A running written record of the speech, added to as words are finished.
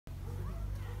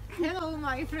Hello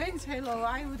my friends, hello.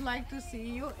 I would like to see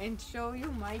you and show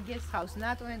you my guest house,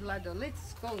 Nato and Lado.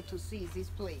 Let's go to see this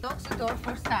place. Lock the door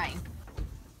for sign.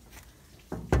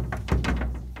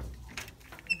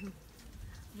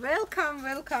 Welcome,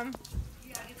 welcome.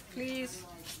 Please.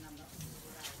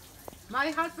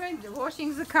 My husband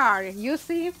washing the car. You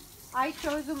see, I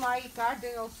chose my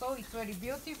garden also. It's very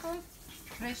beautiful.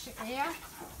 Fresh air.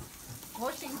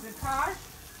 Washing the car.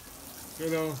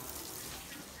 Hello.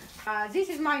 This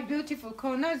is my beautiful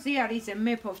corner. There is a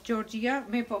map of Georgia,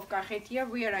 map of Kakheti,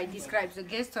 where I describe the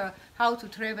guests how to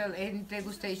travel and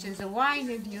degustation the wine,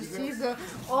 and you see the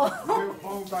of course,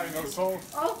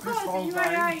 you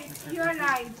are right, you are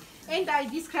right. And I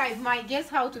describe my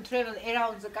guests how to travel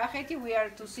around the Kakheti. We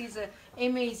are to see the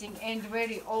amazing and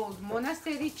very old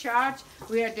monastery church.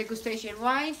 We are degustation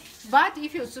wine. But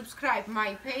if you subscribe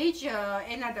my page,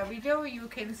 another video, you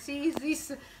can see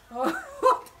this.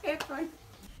 What happened?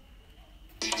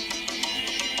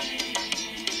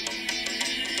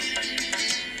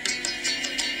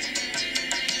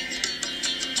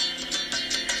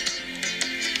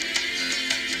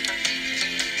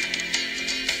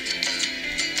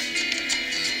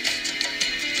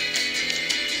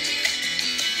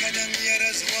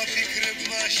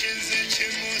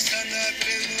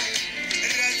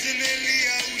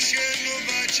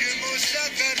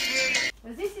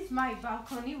 This is my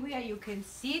balcony where you can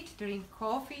sit, drink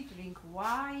coffee, drink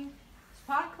wine,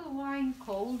 sparkle wine,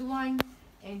 cold wine,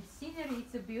 and scenery.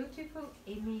 It's a beautiful,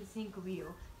 amazing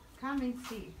view. Come and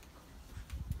see.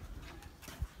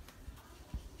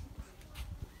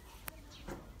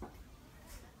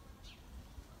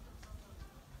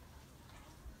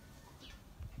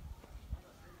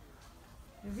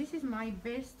 This is my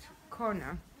best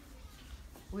corner.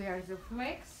 We are the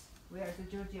flags, we are the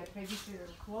Georgia traditional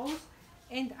clothes,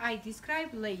 and I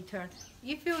describe later.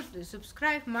 If you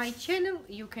subscribe my channel,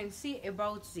 you can see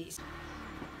about this.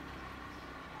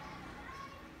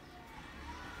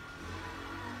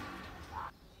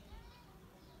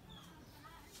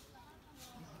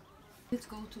 Let's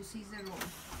go to see the room.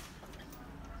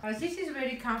 This is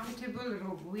very comfortable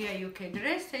room where you can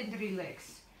rest and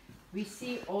relax. We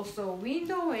see also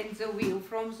window and the view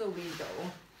from the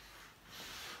window.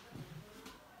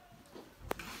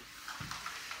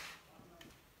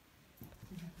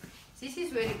 This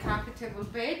is very comfortable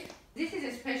bed. This is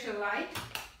a special light.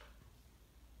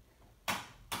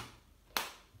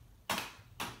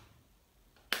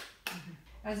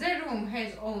 The room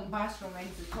has own bathroom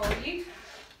and the toilet.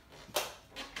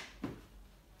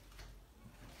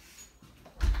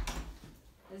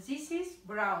 This is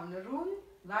brown room,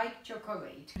 like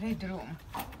chocolate. Red room.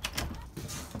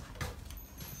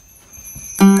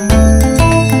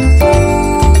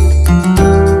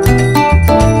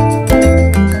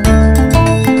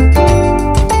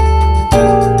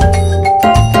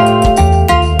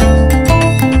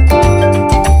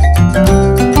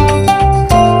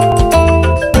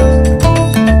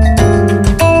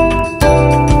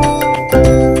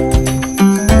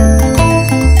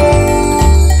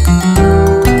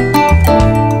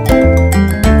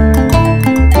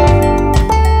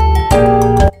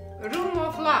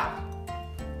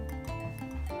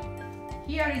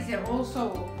 Here is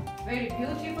also very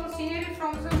beautiful scenery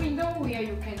from the window where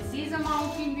you can see the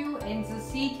mountain view and the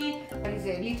city. There is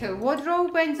a little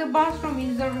wardrobe and the bathroom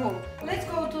in the room. Let's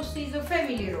go to see the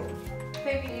family room.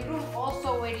 Family room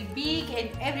also very big and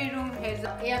every room has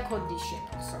air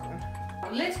conditioner. So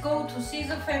let's go to see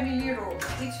the family room.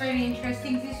 It's very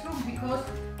interesting this room because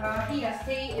here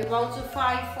stay about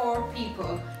 4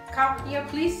 people. Come here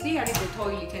please. Here is the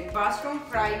toilet and bathroom,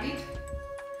 private.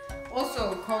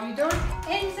 Also corridor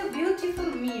and the beautiful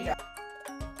mirror.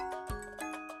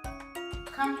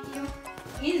 Come here.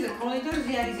 In the corridor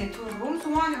there is 2 rooms.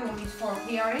 One room is for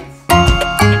parents.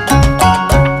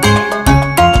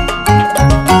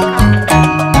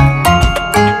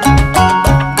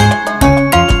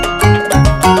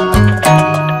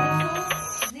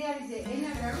 There is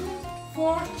another room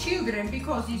for children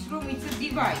because this room is a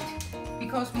divide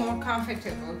because more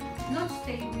comfortable. Not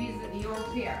stay with your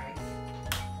parents.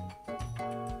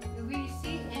 We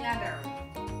see another room.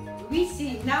 We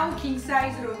see now king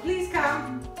size room. Please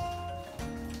come.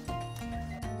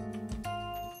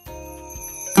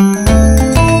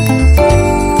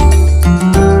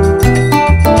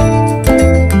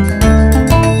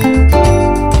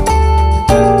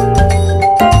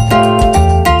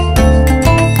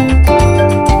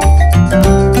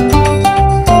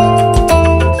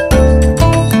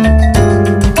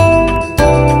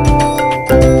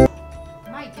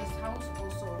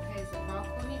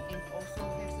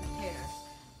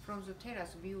 From the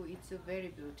terrace view, it's very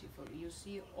beautiful.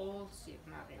 all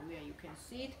scenario where you can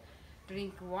sit,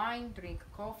 drink wine, drink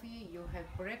coffee, you have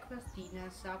breakfast, dinner,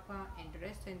 supper, and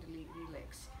rest and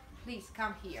relax. Please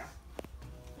come here.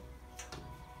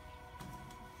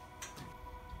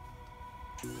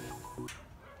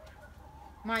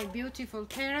 My beautiful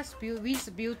terrace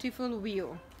with beautiful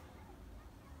view.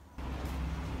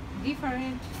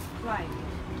 Different climate.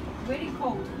 Very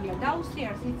cold here.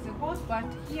 Downstairs it's hot, but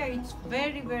here it's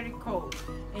very, very cold,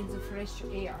 and the fresh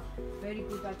air. Very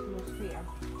good atmosphere.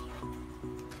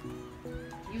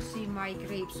 You see my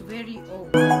grapes, very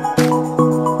old.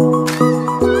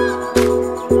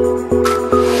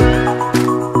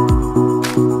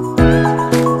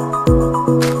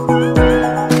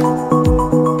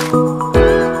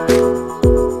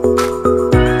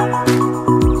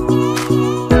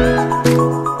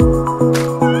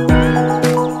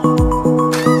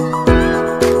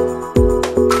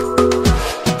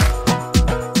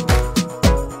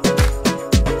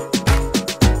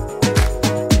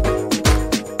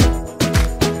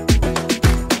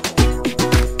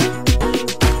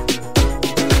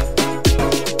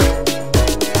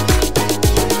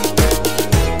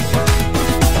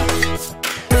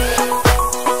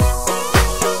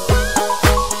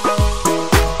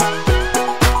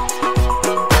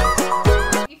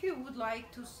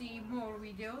 To see more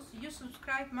videos, you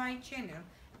subscribe my channel.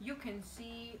 You can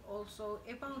see also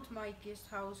about my guest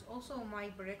house, also my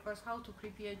breakfast, how to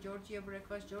prepare Georgia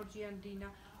breakfast, Georgian dinner.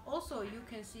 Also you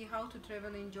can see how to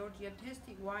travel in Georgia,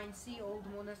 tasting wine, see old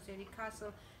monastery,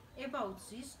 castle. About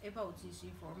this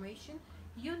information,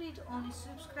 you need only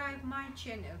subscribe my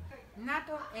channel,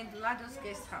 Nato and Lado's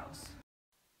Guest House.